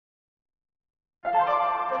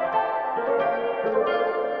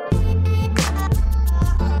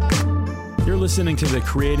listening to the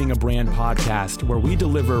Creating a Brand podcast, where we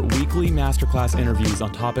deliver weekly masterclass interviews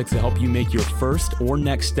on topics that help you make your first or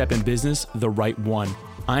next step in business the right one.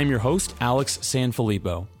 I am your host, Alex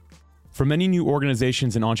Sanfilippo. For many new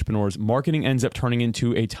organizations and entrepreneurs, marketing ends up turning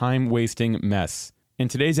into a time-wasting mess. In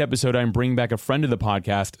today's episode, I'm bringing back a friend of the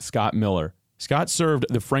podcast, Scott Miller. Scott served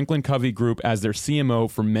the Franklin Covey Group as their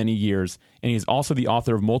CMO for many years, and he is also the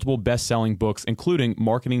author of multiple best-selling books, including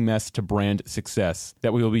Marketing Mess to Brand Success,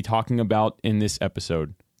 that we will be talking about in this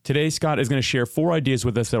episode. Today, Scott is going to share 4 ideas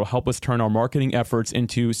with us that will help us turn our marketing efforts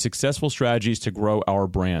into successful strategies to grow our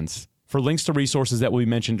brands. For links to resources that will be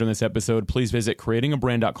mentioned during this episode, please visit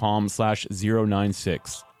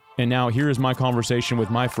creatingabrand.com/096. And now, here is my conversation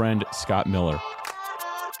with my friend, Scott Miller.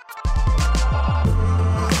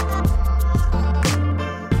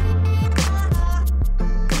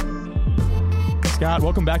 Scott,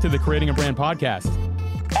 welcome back to the Creating a Brand podcast.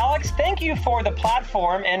 Alex, thank you for the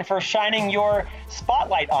platform and for shining your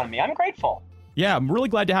spotlight on me. I'm grateful. Yeah, I'm really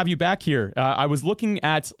glad to have you back here. I was looking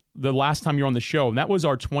at the last time you were on the show, and that was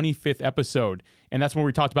our 25th episode. And that's when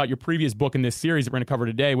we talked about your previous book in this series that we're going to cover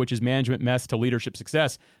today, which is Management Mess to Leadership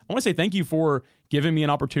Success. I want to say thank you for giving me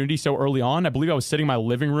an opportunity so early on. I believe I was sitting in my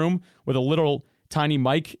living room with a little tiny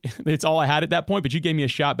mic. It's all I had at that point, but you gave me a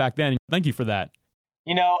shot back then. Thank you for that.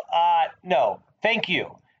 No. Thank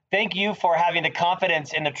you. Thank you for having the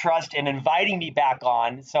confidence and the trust and inviting me back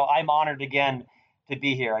on. So I'm honored again to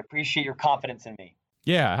be here. I appreciate your confidence in me.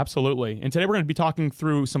 Yeah, absolutely. And today we're going to be talking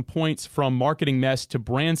through some points from Marketing Mess to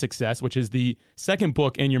Brand Success, which is the second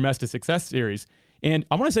book in your Mess to Success series. And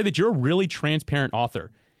I want to say that you're a really transparent author.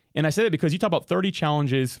 And I say that because you talk about 30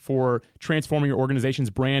 challenges for transforming your organization's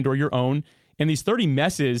brand or your own. And these 30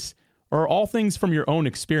 messes are all things from your own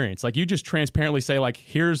experience. Like, you just transparently say, like,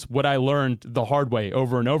 here's what I learned the hard way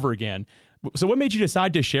over and over again. So what made you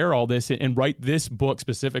decide to share all this and write this book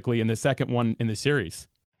specifically and the second one in the series?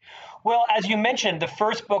 Well, as you mentioned, the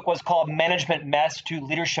first book was called Management Mess to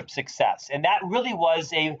Leadership Success. And that really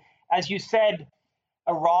was as you said,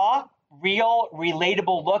 a raw, real,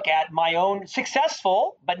 relatable look at my own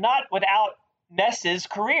successful, but not without messes,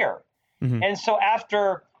 career. Mm-hmm. And so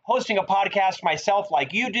after hosting a podcast myself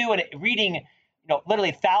like you do and reading,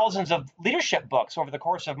 literally thousands of leadership books over the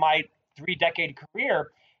course of my 3-decade career,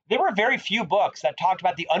 there were very few books that talked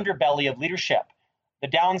about the underbelly of leadership, the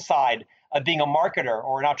downside of being a marketer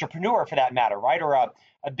or an entrepreneur for that matter, right? Or a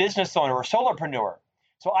business owner or solopreneur.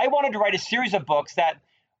 So I wanted to write a series of books that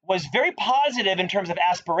was very positive in terms of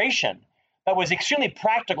aspiration, but was extremely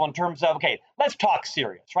practical in terms of, okay, let's talk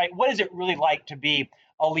serious, right? What is it really like to be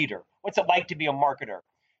a leader? What's it like to be a marketer?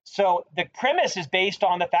 So the premise is based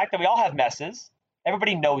on the fact that we all have messes.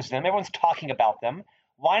 Everybody knows them. Everyone's talking about them.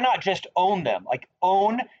 Why not just own them? Like,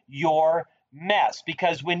 own your mess.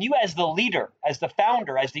 Because when you, as the leader, as the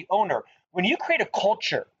founder, as the owner, when you create a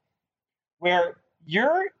culture where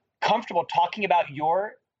you're comfortable talking about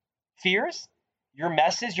your fears, your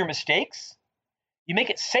messes, your mistakes, you make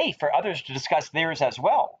it safe for others to discuss theirs as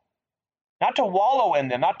well. Not to wallow in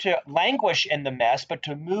them, not to languish in the mess, but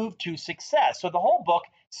to move to success. So the whole book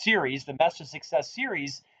series, the Mess to Success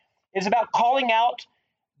series, is about calling out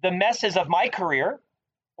the messes of my career,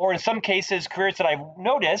 or in some cases, careers that I've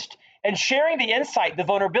noticed, and sharing the insight, the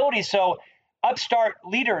vulnerability. So upstart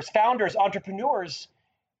leaders, founders, entrepreneurs,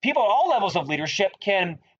 people at all levels of leadership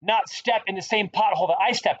can not step in the same pothole that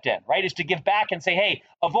I stepped in, right? Is to give back and say, hey,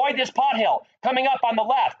 avoid this pothole coming up on the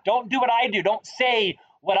left. Don't do what I do. Don't say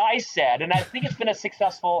what I said. And I think it's been a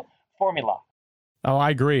successful formula. Oh,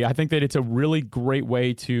 I agree. I think that it's a really great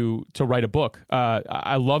way to write a book.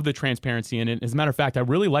 I love the transparency in it. As a matter of fact, I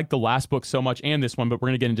really like the last book so much and this one, but we're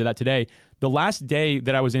going to get into that today. The last day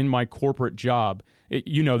that I was in my corporate job,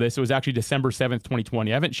 you know this, it was actually December 7th,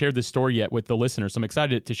 2020. I haven't shared this story yet with the listeners, so I'm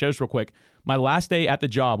excited to share this real quick. My last day at the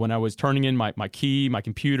job, when I was turning in my key, my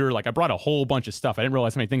computer, like, I brought a whole bunch of stuff. I didn't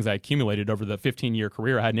realize how many things I accumulated over the 15-year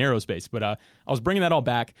career I had in aerospace, but I was bringing that all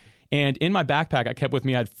back. And in my backpack, I kept with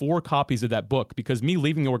me, I had 4 copies of that book, because me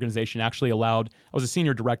leaving the organization actually allowed, I was a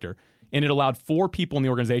senior director, and it allowed 4 people in the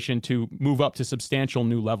organization to move up to substantial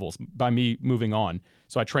new levels by me moving on.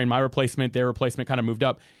 So I trained my replacement, their replacement kind of moved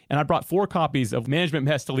up. And I brought 4 copies of Management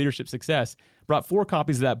Mess to Leadership Success, brought 4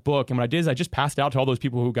 copies of that book. And what I did is I just passed out to all those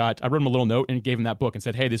people I wrote them a little note and gave them that book and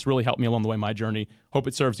said, hey, this really helped me along the way in my journey. Hope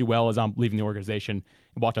it serves you well as I'm leaving the organization,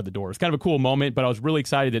 and walked out the door. It's kind of a cool moment, but I was really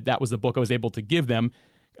excited that was the book I was able to give them.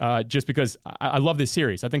 Just because I love this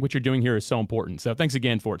series. I think what you're doing here is so important. So thanks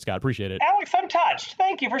again for it, Scott. Appreciate it. Alex, I'm touched.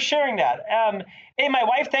 Thank you for sharing that. Hey, my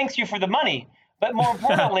wife thanks you for the money, but more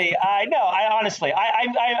importantly, I'm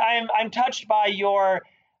touched by your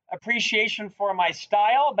appreciation for my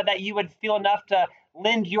style, but that you would feel enough to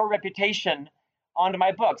lend your reputation onto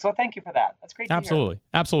my book. So thank you for that. That's great to Absolutely. hear.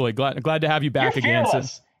 Absolutely. Glad to have you back You're again.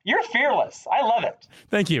 fearless. You're fearless. I love it.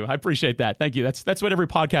 Thank you. I appreciate that. Thank you. That's what every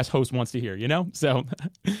podcast host wants to hear, you know? So,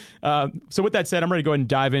 so with that said, I'm ready to go ahead and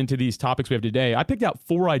dive into these topics we have today. I picked out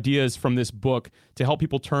 4 ideas from this book to help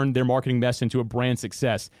people turn their marketing mess into a brand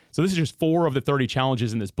success. So this is just 4 of the 30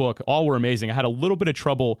 challenges in this book. All were amazing. I had a little bit of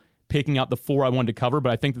trouble picking out the 4 I wanted to cover,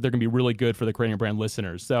 but I think that they're going to be really good for the Creating a Brand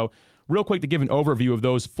listeners. So real quick to give an overview of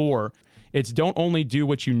those 4, it's don't only do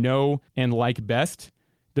what you know and like best,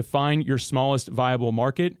 define your smallest viable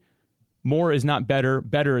market, more is not better,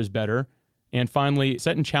 better is better. And finally,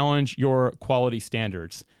 set and challenge your quality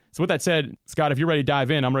standards. So with that said, Scott, if you're ready to dive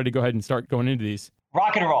in, I'm ready to go ahead and start going into these.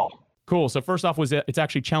 Rock and roll. Cool. So first off it's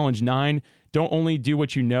actually challenge 9. Don't only do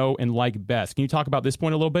what you know and like best. Can you talk about this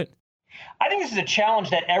point a little bit? I think this is a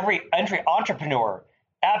challenge that every entrepreneur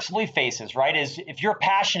absolutely faces, right? Is if your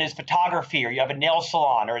passion is photography, or you have a nail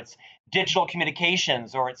salon, or it's digital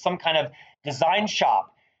communications, or it's some kind of design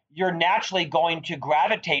shop, you're naturally going to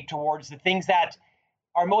gravitate towards the things that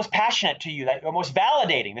are most passionate to you, that are most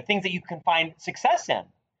validating, the things that you can find success in.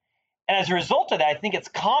 And as a result of that, I think it's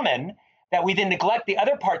common that we then neglect the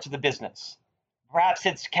other parts of the business. Perhaps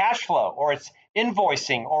it's cash flow, or it's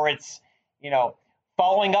invoicing, or it's,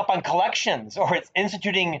 following up on collections, or it's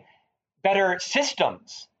instituting better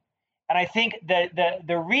systems. And I think that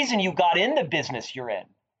the reason you got in the business you're in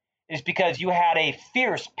is because you had a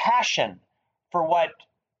fierce passion for what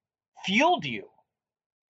fueled you.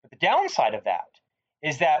 But the downside of that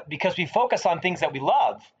is that because we focus on things that we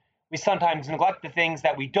love, we sometimes neglect the things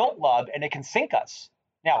that we don't love, and it can sink us.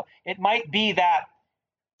 Now, it might be that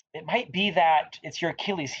it's your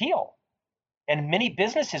Achilles heel. And many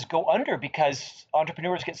businesses go under because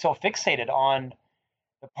entrepreneurs get so fixated on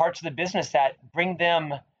the parts of the business that bring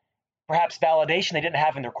them perhaps validation they didn't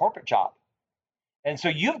have in their corporate job. And so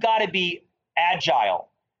you've got to be agile.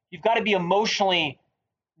 You've got to be emotionally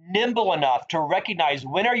nimble enough to recognize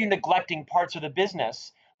when are you neglecting parts of the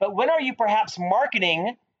business, but when are you perhaps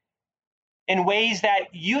marketing in ways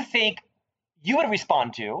that you think you would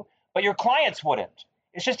respond to, but your clients wouldn't.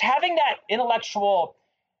 It's just having that intellectual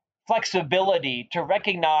flexibility to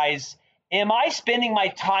recognize, am I spending my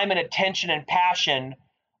time and attention and passion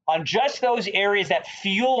on just those areas that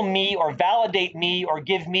fuel me or validate me or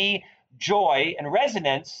give me joy and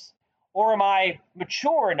resonance, or am I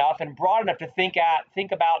mature enough and broad enough to think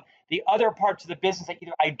about the other parts of the business that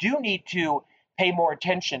either I do need to pay more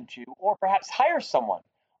attention to, or perhaps hire someone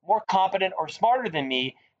more competent or smarter than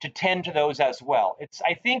me to tend to those as well. It's,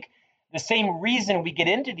 I think, the same reason we get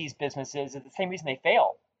into these businesses is the same reason they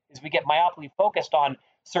fail, is we get myopically focused on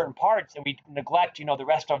certain parts and we neglect, the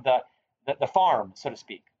rest of the farm, so to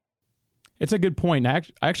speak. It's a good point. I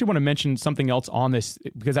actually want to mention something else on this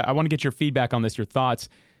because I want to get your feedback on this, your thoughts.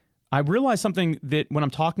 I realize something that when I'm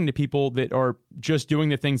talking to people that are just doing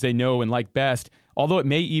the things they know and like best, although it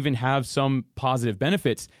may even have some positive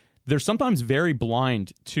benefits, they're sometimes very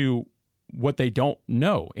blind to what they don't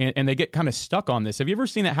know. And they get kind of stuck on this. Have you ever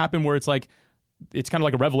seen that happen where it's kind of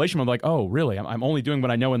like a revelation of like, oh, really? I'm only doing what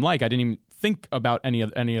I know and like. I didn't even think about any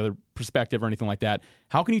other perspective or anything like that.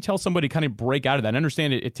 How can you tell somebody to kind of break out of that? I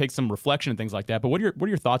understand it takes some reflection and things like that, but what are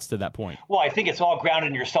your thoughts to that point? Well, I think it's all grounded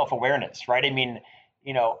in your self-awareness, right? I mean,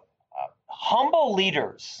 humble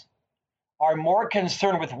leaders are more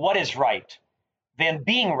concerned with what is right than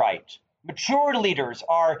being right. Mature leaders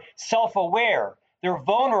are self-aware. They're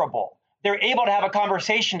vulnerable. They're able to have a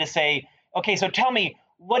conversation to say, okay, so tell me,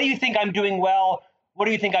 what do you think I'm doing well? What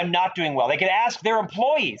do you think I'm not doing well? They can ask their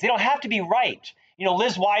employees. They don't have to be right.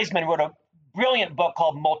 Liz Wiseman wrote a brilliant book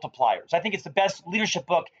called Multipliers. I think it's the best leadership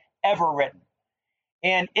book ever written.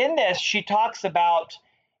 And in this, she talks about,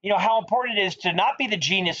 how important it is to not be the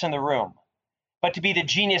genius in the room, but to be the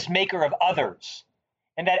genius maker of others.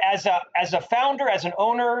 And that as a founder, as an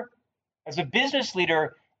owner, as a business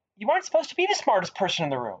leader, you aren't supposed to be the smartest person in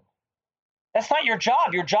the room. That's not your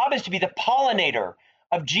job. Your job is to be the pollinator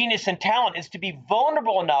of genius and talent, is to be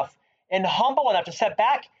vulnerable enough and humble enough to step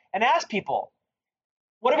back and ask people,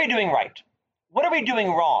 what are we doing right? What are we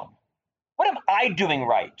doing wrong? What am I doing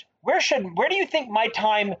right? Where do you think my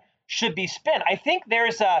time should be spent? I think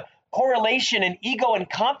there's a correlation in ego and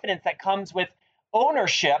confidence that comes with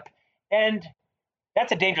ownership, and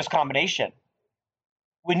that's a dangerous combination.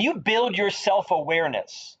 When you build your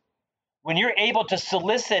self-awareness, when you're able to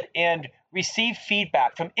solicit and receive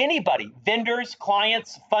feedback from anybody, vendors,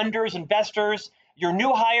 clients, funders, investors, your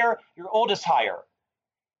new hire, your oldest hire,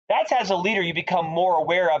 that's as a leader you become more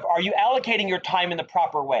aware of, are you allocating your time in the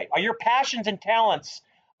proper way? Are your passions and talents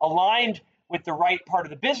aligned with the right part of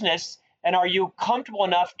the business? And are you comfortable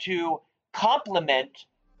enough to complement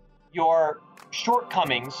your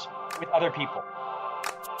shortcomings with other people.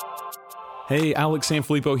 Hey, Alex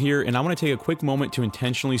Sanfilippo here, and I want to take a quick moment to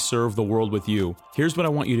intentionally serve the world with you. Here's what I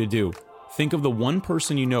want you to do. Think of the one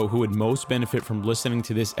person you know who would most benefit from listening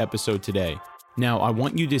to this episode today. Now, I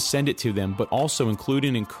want you to send it to them, but also include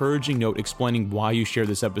an encouraging note explaining why you share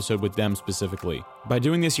this episode with them specifically. By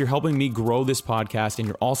doing this, you're helping me grow this podcast, and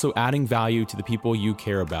you're also adding value to the people you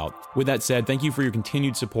care about. With that said, thank you for your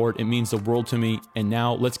continued support. It means the world to me. And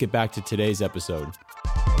now, let's get back to today's episode.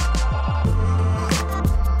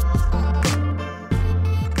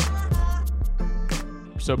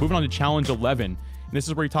 So moving on to challenge 11, and this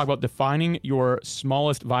is where you talk about defining your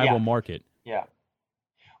smallest viable market. Yeah.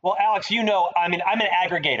 Well, Alex, I'm an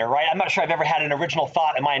aggregator, right? I'm not sure I've ever had an original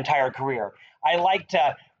thought in my entire career. I like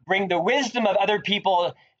to bring the wisdom of other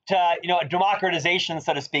people to, a democratization,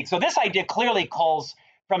 so to speak. So this idea clearly calls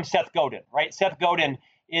from Seth Godin, right? Seth Godin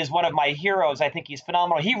is one of my heroes. I think he's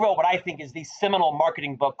phenomenal. He wrote what I think is the seminal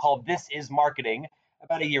marketing book called This Is Marketing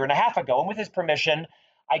about a year and a half ago. And with his permission,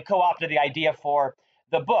 I co-opted the idea for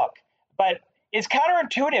the book. But it's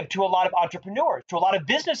counterintuitive to a lot of entrepreneurs, to a lot of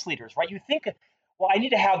business leaders, right? You think, well, I need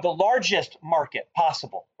to have the largest market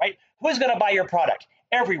possible, right? Who's going to buy your product?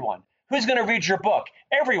 Everyone. Who's going to read your book?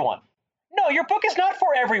 Everyone. No, your book is not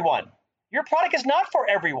for everyone. Your product is not for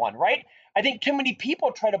everyone, right? I think too many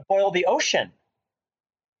people try to boil the ocean.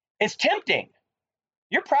 It's tempting.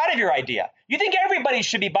 You're proud of your idea. You think everybody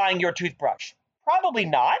should be buying your toothbrush? Probably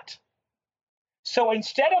not. So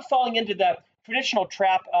instead of falling into the traditional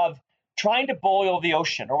trap of trying to boil the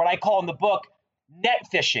ocean, or what I call in the book, net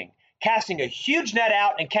fishing, casting a huge net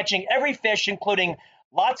out and catching every fish, including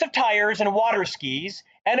lots of tires and water skis,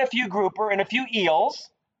 and a few grouper and a few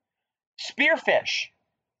eels. Spearfish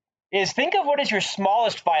is, think of what is your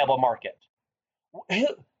smallest viable market.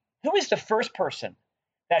 Who is the first person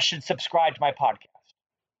that should subscribe to my podcast?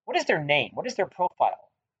 What is their name? What is their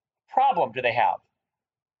profile? Problem do they have?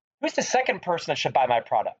 Who's the second person that should buy my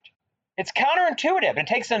product? It's counterintuitive. It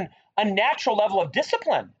takes a natural level of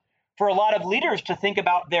discipline for a lot of leaders to think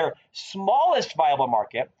about their smallest viable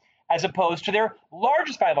market as opposed to their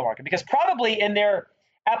largest viable market, because probably in their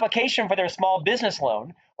application for their small business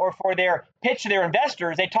loan or for their pitch to their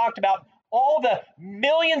investors, they talked about all the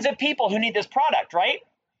millions of people who need this product, right?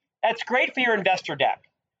 That's great for your investor deck.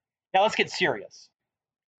 Now let's get serious.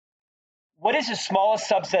 What is the smallest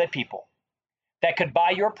subset of people that could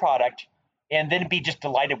buy your product and then be just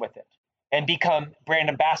delighted with it and become brand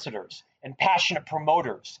ambassadors and passionate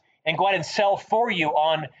promoters and go out and sell for you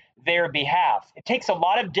on their behalf? It takes a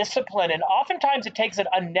lot of discipline, and oftentimes it takes an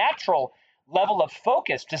unnatural level of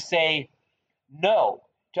focus to say no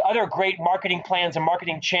to other great marketing plans and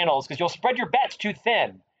marketing channels, because you'll spread your bets too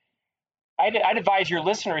thin. I'd advise your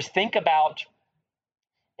listeners, think about,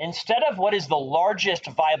 instead of what is the largest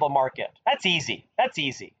viable market. That's easy.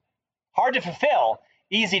 Hard to fulfill,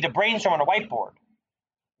 easy to brainstorm on a whiteboard.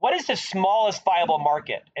 What is the smallest viable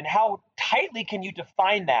market, and how tightly can you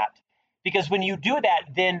define that? Because when you do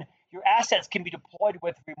that, then your assets can be deployed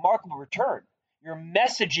with remarkable return. Your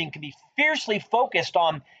messaging can be fiercely focused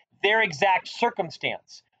on their exact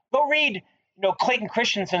circumstance. Go read, Clayton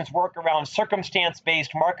Christensen's work around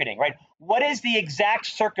circumstance-based marketing, right? What is the exact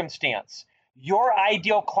circumstance your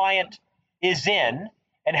ideal client is in,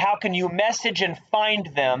 and how can you message and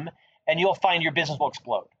find them, and you'll find your business will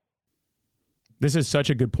explode. This is such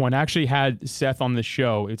a good point. I actually had Seth on the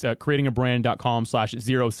show. It's at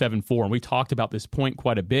creatingabrand.com/074. And we talked about this point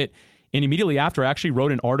quite a bit. And immediately after, I actually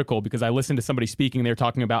wrote an article because I listened to somebody speaking. They were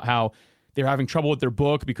talking about how they're having trouble with their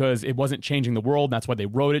book because it wasn't changing the world. That's why they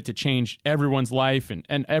wrote it, to change everyone's life.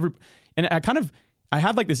 And I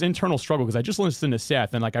had like this internal struggle because I just listened to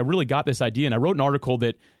Seth and I really got this idea. And I wrote an article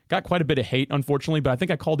that got quite a bit of hate, unfortunately, but I think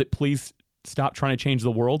I called it Please Stop Trying to Change the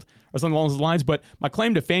World or something along those lines. But my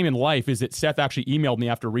claim to fame in life is that Seth actually emailed me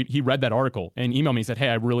after he read that article and emailed me and said, "Hey,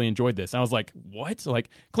 I really enjoyed this." And I was like, what?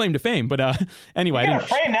 Claim to fame. But anyway. You got to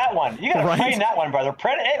frame that one. Frame that one, brother.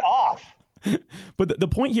 Print it off. But the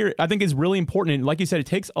point here, I think, is really important. And like you said, it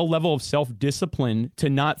takes a level of self-discipline to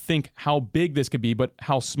not think how big this could be, but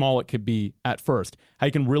how small it could be at first. How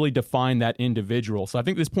you can really define that individual. So I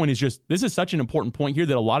think this is such an important point here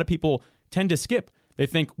that a lot of people tend to skip. They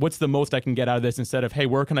think, what's the most I can get out of this, instead of, hey,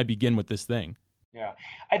 where can I begin with this thing? Yeah.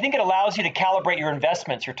 I think it allows you to calibrate your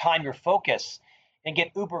investments, your time, your focus, and get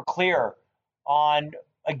uber clear on,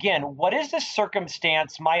 again, what is the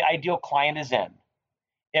circumstance my ideal client is in?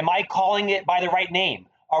 Am I calling it by the right name?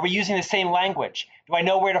 Are we using the same language? Do I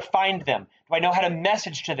know where to find them? Do I know how to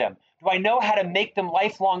message to them? Do I know how to make them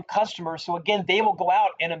lifelong customers so, again, they will go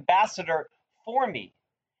out and ambassador for me?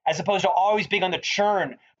 as opposed to always being on the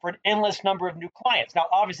churn for an endless number of new clients. Now,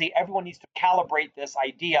 obviously, everyone needs to calibrate this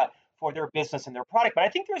idea for their business and their product, but I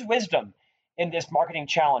think there's wisdom in this marketing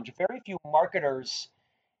challenge. Very few marketers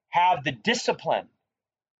have the discipline,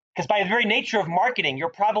 because by the very nature of marketing, you're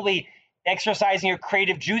probably exercising your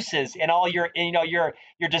creative juices and all your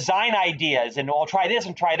design ideas, and I'll try this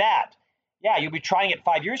and try that. Yeah, you'll be trying it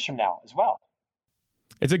 5 years from now as well.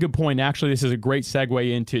 It's a good point. Actually, this is a great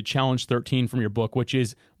segue into Challenge 13 from your book, which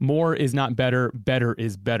is more is not better, better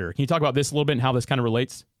is better. Can you talk about this a little bit and how this kind of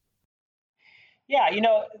relates? Yeah,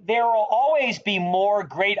 there will always be more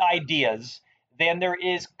great ideas than there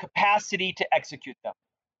is capacity to execute them.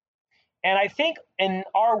 And I think in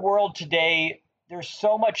our world today, there's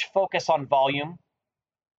so much focus on volume.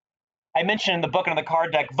 I mentioned in the book and on the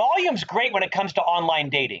card deck, volume's great when it comes to online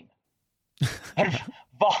dating.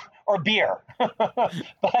 Or beer,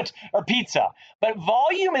 or pizza. But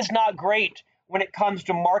volume is not great when it comes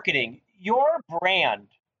to marketing. Your brand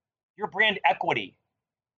equity,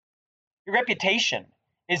 your reputation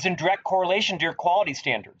is in direct correlation to your quality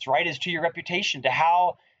standards, right? Is to your reputation, to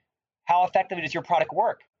how effectively does your product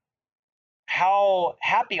work? How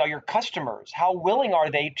happy are your customers? How willing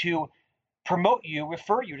are they to promote you,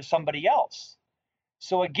 refer you to somebody else?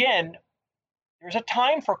 So again, there's a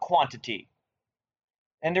time for quantity.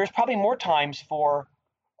 And there's probably more times for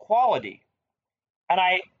quality. And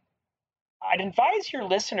I'd advise your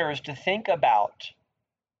listeners to think about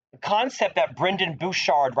the concept that Brendon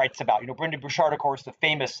Burchard writes about. Brendon Burchard, of course, the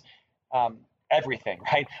famous everything,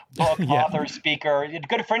 right? Book, Yeah. author, speaker, a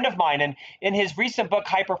good friend of mine. And in his recent book,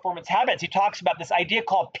 High Performance Habits, he talks about this idea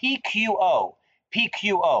called PQO,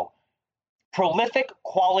 prolific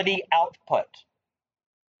quality output.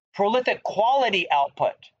 Prolific quality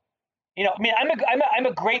output. I'm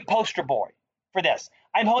a great poster boy for this.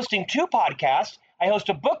 I'm hosting 2 podcasts. I host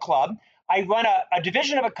a book club. I run a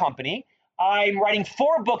division of a company. I'm writing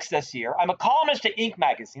 4 books this year. I'm a columnist at Inc.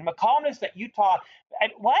 magazine. I'm a columnist at Utah.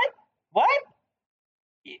 What?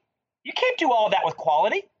 You can't do all of that with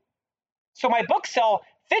quality. So my books sell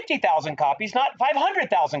 50,000 copies, not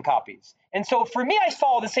 500,000 copies. And so for me, I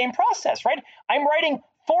follow the same process, right? I'm writing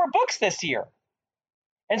 4 books this year.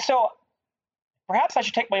 And so perhaps I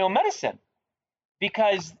should take my own medicine,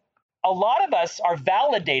 because a lot of us are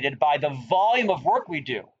validated by the volume of work we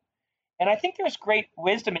do. And I think there's great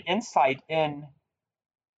wisdom and insight in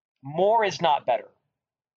more is not better.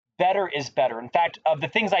 Better is better. In fact, of the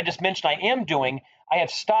things I just mentioned I am doing, I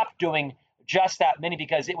have stopped doing just that many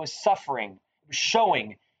because it was suffering, it was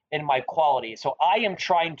showing in my quality. So I am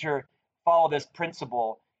trying to follow this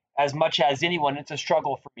principle as much as anyone. It's a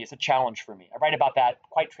struggle for me. It's a challenge for me. I write about that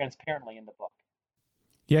quite transparently in the book.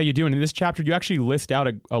 Yeah, you do. And in this chapter, you actually list out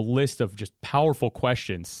a list of just powerful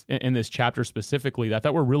questions in this chapter specifically that I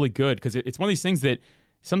thought were really good, because it's one of these things that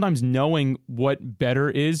sometimes knowing what better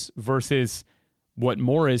is versus what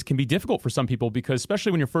more is can be difficult for some people, because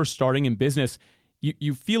especially when you're first starting in business,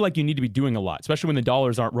 you feel like you need to be doing a lot, especially when the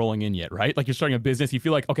dollars aren't rolling in yet, right? Like you're starting a business, you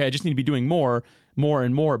feel like, okay, I just need to be doing more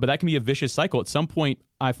and more, but that can be a vicious cycle. At some point,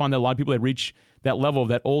 I find that a lot of people that reach that level of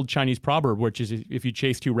that old Chinese proverb, which is if you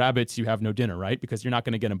chase 2 rabbits, you have no dinner, right? Because you're not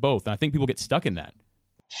going to get them both. And I think people get stuck in that.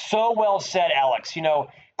 So well said, Alex.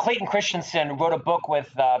 Clayton Christensen wrote a book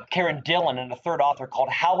with Karen Dillon and a third author called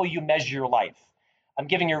How Will You Measure Your Life? I'm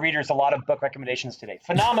giving your readers a lot of book recommendations today.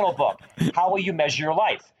 Phenomenal book, How Will You Measure Your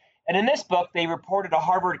Life? And in this book, they reported a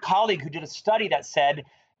Harvard colleague who did a study that said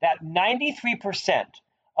that 93%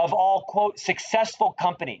 of all, quote, successful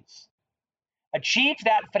companies achieved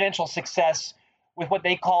that financial success with what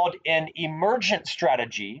they called an emergent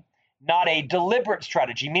strategy, not a deliberate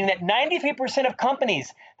strategy, meaning that 93% of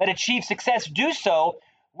companies that achieve success do so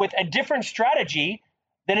with a different strategy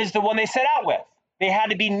than is the one they set out with. They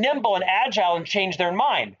had to be nimble and agile and change their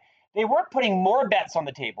mind. They weren't putting more bets on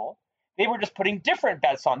the table. They were just putting different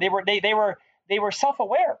bets on. They were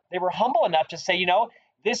self-aware. They were humble enough to say,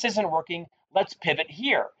 this isn't working. Let's pivot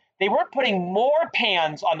here. They weren't putting more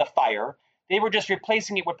pans on the fire. They were just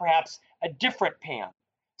replacing it with perhaps a different pan.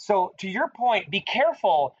 So to your point, be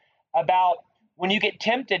careful about when you get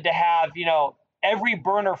tempted to have, every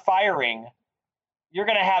burner firing, you're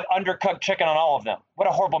going to have undercooked chicken on all of them. What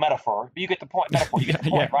a horrible metaphor. But you get the point. You get the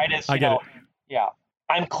point, right? It's, I get it. Yeah.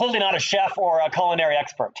 I'm clearly not a chef or a culinary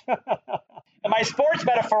expert. And my sports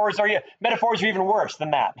metaphors are even worse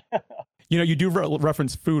than that. You do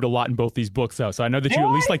reference food a lot in both these books, though. So I know that you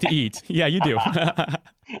at least like to eat. Yeah, you do. I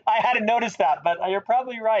hadn't noticed that, but you're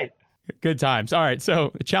probably right. Good times. All right.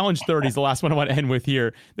 So challenge 30 is the last one I want to end with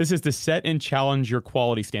here. This is to set and challenge your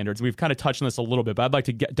quality standards. We've kind of touched on this a little bit, but I'd like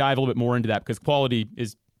to dive a little bit more into that, because quality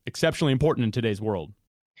is exceptionally important in today's world.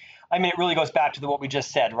 I mean, it really goes back to what we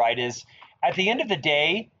just said, right? Is at the end of the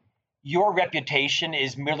day, your reputation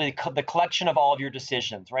is merely the collection of all of your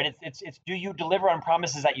decisions, right? It's do you deliver on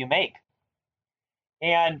promises that you make?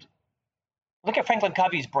 And look at Franklin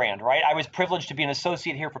Covey's brand, right? I was privileged to be an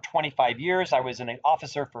associate here for 25 years. I was an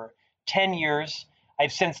officer for 10 years.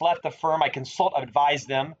 I've since left the firm. I consult, I advise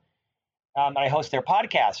them, and I host their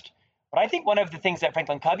podcast. But I think one of the things that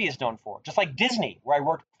Franklin Covey is known for, just like Disney, where I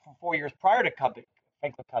worked for 4 years prior to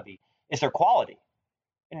Franklin Covey, is their quality.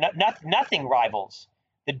 And nothing rivals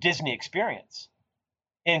the Disney experience.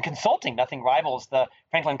 In consulting, nothing rivals the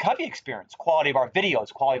Franklin Covey experience, quality of our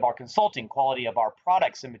videos, quality of our consulting, quality of our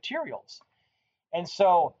products and materials. And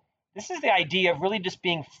so this is the idea of really just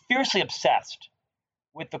being fiercely obsessed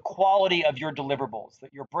with the quality of your deliverables,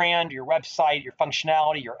 that your brand, your website, your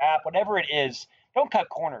functionality, your app, whatever it is. Don't cut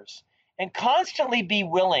corners, and constantly be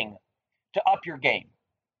willing to up your game.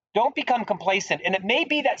 Don't become complacent. And it may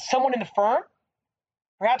be that someone in the firm,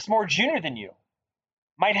 perhaps more junior than you,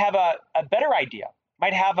 might have a better idea,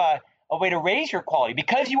 might have a way to raise your quality.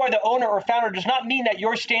 Because you are the owner or founder does not mean that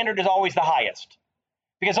your standard is always the highest.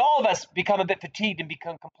 Because all of us become a bit fatigued and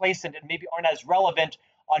become complacent and maybe aren't as relevant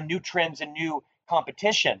on new trends and new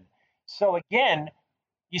competition. So again,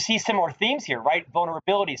 you see similar themes here, right?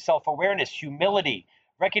 Vulnerability, self-awareness, humility.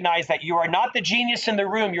 Recognize that you are not the genius in the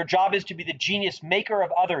room. Your job is to be the genius maker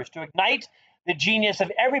of others, to ignite the genius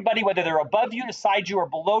of everybody, whether they're above you, beside you, or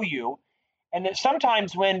below you. And that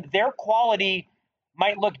sometimes when their quality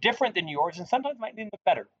might look different than yours, and sometimes might even look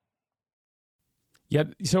better. Yeah.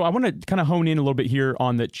 So I want to kind of hone in a little bit here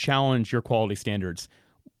on the challenge your quality standards,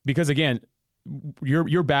 because again,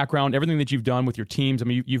 your background, everything that you've done with your teams, I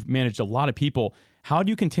mean, you've managed a lot of people. How do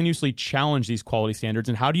you continuously challenge these quality standards,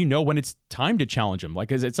 and how do you know when it's time to challenge them? Like,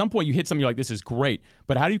 because at some point you hit something, you're like, this is great,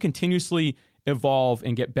 but how do you continuously evolve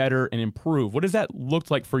and get better and improve? What does that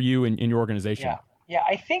look like for you in your organization? Yeah,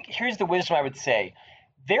 I think here's the wisdom I would say.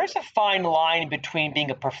 There's a fine line between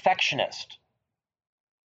being a perfectionist.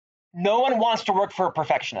 No one wants to work for a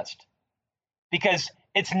perfectionist because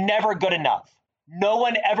it's never good enough. No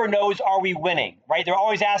one ever knows, are we winning, right? They're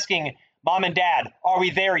always asking mom and dad, are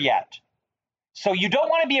we there yet? So you don't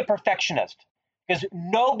want to be a perfectionist because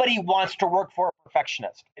nobody wants to work for a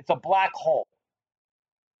perfectionist. It's a black hole.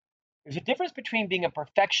 There's a difference between being a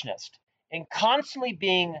perfectionist and constantly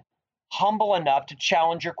being humble enough to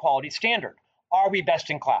challenge your quality standard. Are we best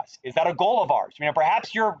in class? Is that a goal of ours?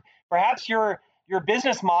 Perhaps your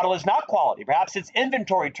business model is not quality. Perhaps it's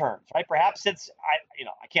inventory turns, right? Perhaps it's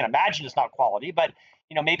I can't imagine it's not quality, but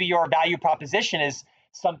maybe your value proposition is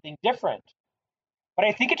something different. But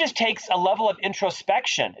I think it just takes a level of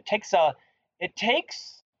introspection. It takes a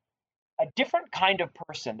different kind of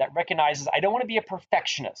person that recognizes I don't want to be a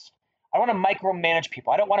perfectionist. I don't want to micromanage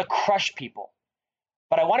people. I don't want to crush people.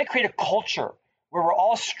 But I want to create a culture where we're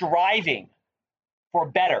all striving for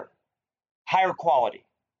better, higher quality,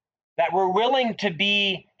 that we're willing to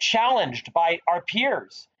be challenged by our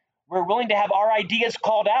peers. We're willing to have our ideas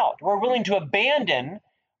called out. We're willing to abandon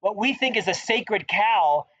what we think is a sacred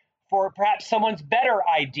cow for perhaps someone's better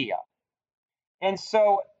idea. And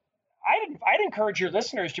so I'd encourage your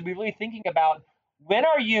listeners to be really thinking about when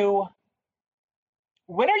are you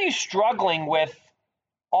struggling with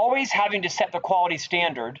always having to set the quality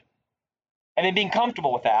standard and then being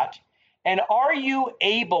comfortable with that? And are you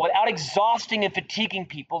able, without exhausting and fatiguing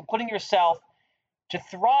people, including yourself, to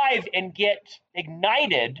thrive and get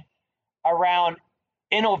ignited around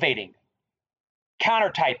innovating,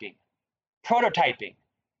 countertyping, prototyping,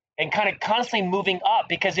 and kind of constantly moving up?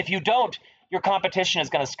 Because if you don't, your competition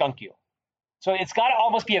is going to skunk you. So it's got to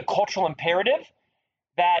almost be a cultural imperative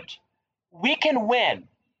that we can win.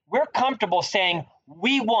 We're comfortable saying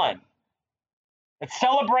we won. Let's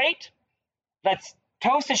celebrate. Let's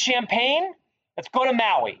toast the champagne. Let's go to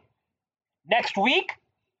Maui. Next week,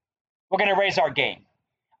 we're going to raise our game.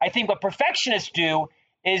 I think what perfectionists do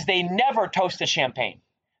is they never toast the champagne.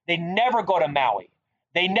 They never go to Maui.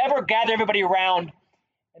 They never gather everybody around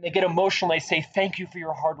and they get emotional. They say, thank you for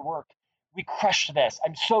your hard work. We crushed this.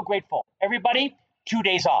 I'm so grateful. Everybody, 2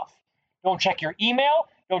 days off. Don't check your email.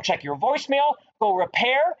 Don't check your voicemail. Go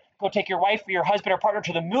repair. Go take your wife or your husband or partner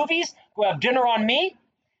to the movies. Go have dinner on me.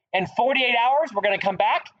 In 48 hours, we're going to come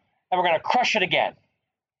back and we're going to crush it again.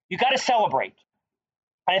 You got to celebrate.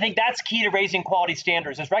 And I think that's key to raising quality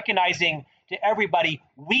standards, is recognizing to everybody,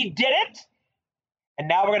 we did it, and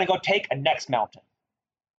now we're going to go take a next mountain.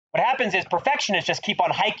 What happens is perfectionists just keep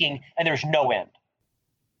on hiking and there's no end.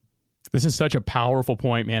 This is such a powerful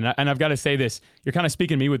point, man. And I've got to say this, you're kind of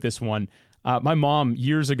speaking to me with this one. My mom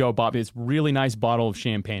years ago bought me this really nice bottle of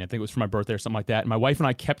champagne. I think it was for my birthday or something like that. And my wife and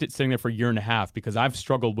I kept it sitting there for a year and a half because I've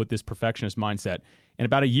struggled with this perfectionist mindset. And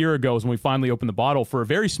about a year ago is when we finally opened the bottle for a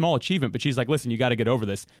very small achievement. But she's like, listen, you got to get over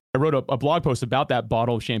this. I wrote a blog post about that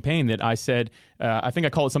bottle of champagne that I said, I think I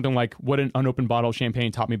call it something like what an unopened bottle of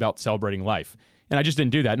champagne taught me about celebrating life. And I just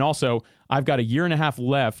didn't do that. And also, I've got a year and a half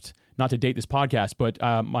left, not to date this podcast, but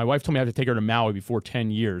my wife told me I have to take her to Maui before 10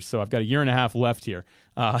 years. So I've got a year and a half left here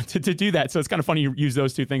to do that. So it's kind of funny you use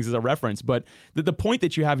those two things as a reference. But the point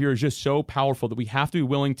that you have here is just so powerful that we have to be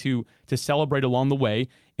willing to celebrate along the way.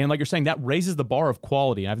 And like you're saying, that raises the bar of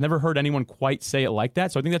quality. And I've never heard anyone quite say it like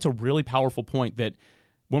that. So I think that's a really powerful point that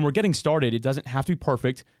when we're getting started, it doesn't have to be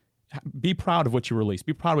perfect. Be proud of what you release.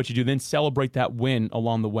 Be proud of what you do. Then celebrate that win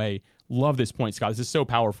along the way. Love this point, Scott. This is so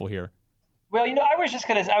powerful here. Well, I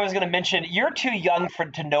was gonna mention, you're too young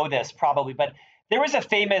to know this probably, but there was a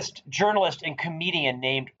famous journalist and comedian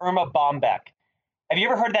named Erma Bombeck. Have you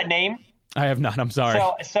ever heard that name? I have not. I'm sorry.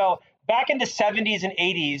 So back in the 70s and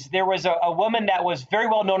 80s, there was a woman that was very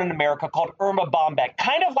well known in America called Erma Bombeck,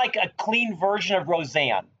 kind of like a clean version of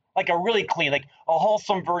Roseanne, like a really clean, like a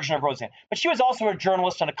wholesome version of Roseanne. But she was also a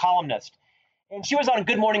journalist and a columnist. And she was on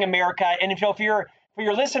Good Morning America. And for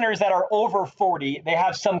your listeners that are over 40, they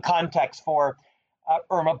have some context for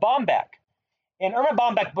Erma Bombeck. And Erma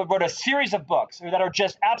Bombeck wrote a series of books that are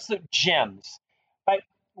just absolute gems. But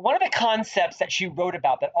one of the concepts that she wrote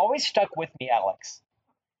about that always stuck with me, Alex,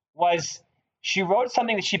 was she wrote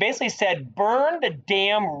something that she basically said, burn the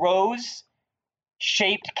damn rose-shaped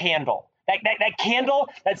candle. That candle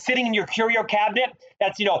that's sitting in your curio cabinet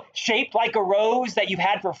that's, shaped like a rose that you've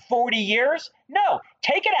had for 40 years. No,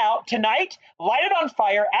 take it out tonight, light it on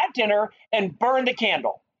fire at dinner, and burn the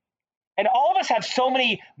candle. And all of us have so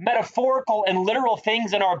many metaphorical and literal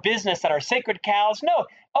things in our business that are sacred cows. No,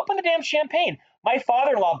 open the damn champagne. My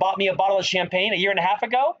father-in-law bought me a bottle of champagne a year and a half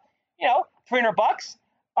ago, $300.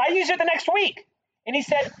 I used it the next week. And he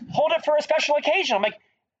said, hold it for a special occasion. I'm like,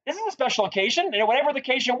 this is a special occasion, whatever the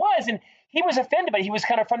occasion was. And he was offended, but he was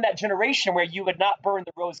kind of from that generation where you would not burn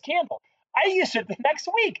the rose candle. I used it the next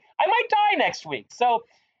week. I might die next week. So,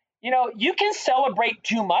 you can celebrate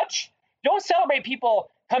too much. Don't celebrate people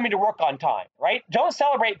coming to work on time, right? Don't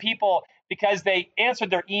celebrate people because they answered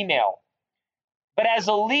their email. But as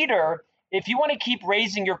a leader, if you want to keep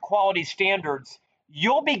raising your quality standards,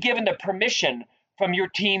 you'll be given the permission from your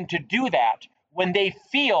team to do that when they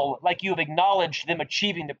feel like you've acknowledged them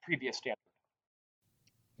achieving the previous standard.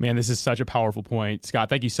 Man, this is such a powerful point. Scott,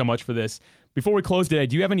 thank you so much for this. Before we close today,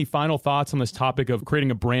 do you have any final thoughts on this topic of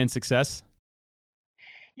creating a brand success?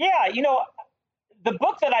 Yeah, the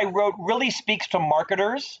book that I wrote really speaks to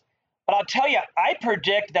marketers, but I'll tell you, I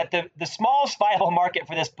predict that the smallest viable market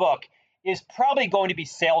for this book is probably going to be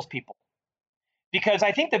salespeople. Because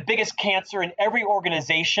I think the biggest cancer in every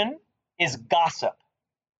organization is gossip.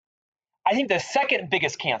 I think the second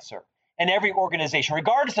biggest cancer in every organization,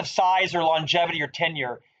 regardless of size or longevity or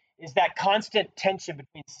tenure, is that constant tension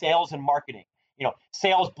between sales and marketing.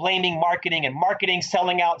 Sales blaming marketing and marketing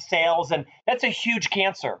selling out sales, and that's a huge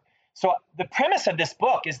cancer. So the premise of this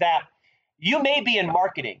book is that you may be in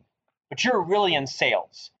marketing, but you're really in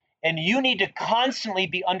sales. And you need to constantly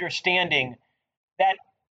be understanding that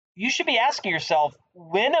you should be asking yourself,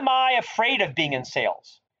 when am I afraid of being in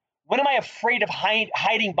sales? When am I afraid of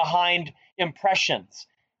hiding behind impressions,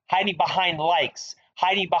 hiding behind likes,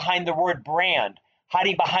 hiding behind the word brand,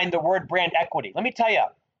 hiding behind the word brand equity? Let me tell you,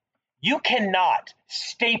 you cannot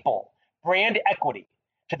staple brand equity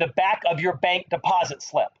to the back of your bank deposit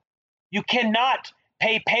slip. You cannot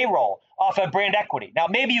pay payroll off of brand equity. Now,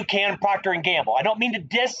 maybe you can, Procter & Gamble. I don't mean to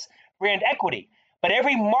diss brand equity, but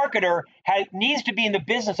every marketer needs to be in the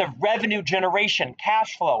business of revenue generation,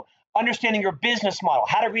 cash flow, understanding your business model,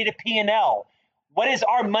 how to read a P&L. What is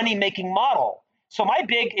our money-making model? So my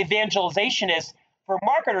big evangelization is for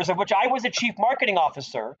marketers, of which I was a chief marketing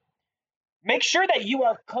officer, make sure that you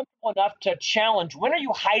are comfortable enough to challenge. When are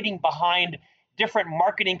you hiding behind different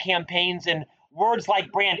marketing campaigns and words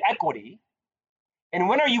like brand equity? And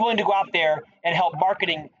when are you willing to go out there and help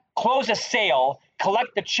marketing close a sale,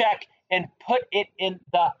 collect the check, and put it in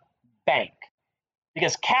the bank?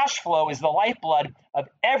 Because cash flow is the lifeblood of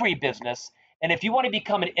every business. And if you want to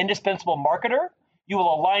become an indispensable marketer, you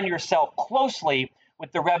will align yourself closely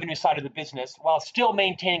with the revenue side of the business while still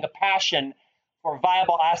maintaining a passion for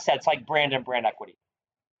viable assets like brand and brand equity.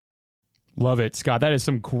 Love it, Scott. That is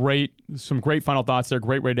some great final thoughts there.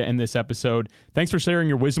 Great way to end this episode. Thanks for sharing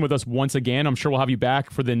your wisdom with us once again. I'm sure we'll have you back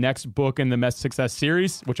for the next book in the Mess Success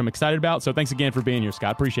series, which I'm excited about. So thanks again for being here,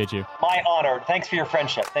 Scott. Appreciate you. My honor. Thanks for your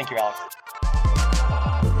friendship. Thank you, Alex.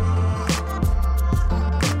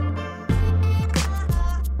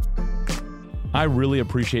 I really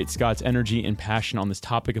appreciate Scott's energy and passion on this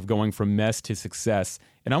topic of going from mess to success,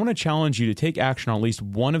 and I want to challenge you to take action on at least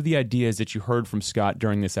one of the ideas that you heard from Scott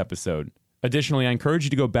during this episode. Additionally, I encourage you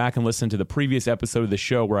to go back and listen to the previous episode of the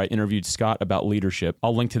show where I interviewed Scott about leadership.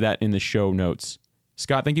 I'll link to that in the show notes.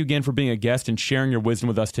 Scott, thank you again for being a guest and sharing your wisdom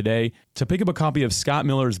with us today. To pick up a copy of Scott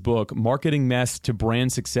Miller's book, Marketing Mess to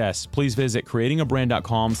Brand Success, please visit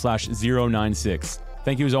creatingabrand.com/096.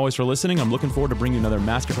 Thank you as always for listening. I'm looking forward to bringing you another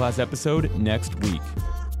masterclass episode next week.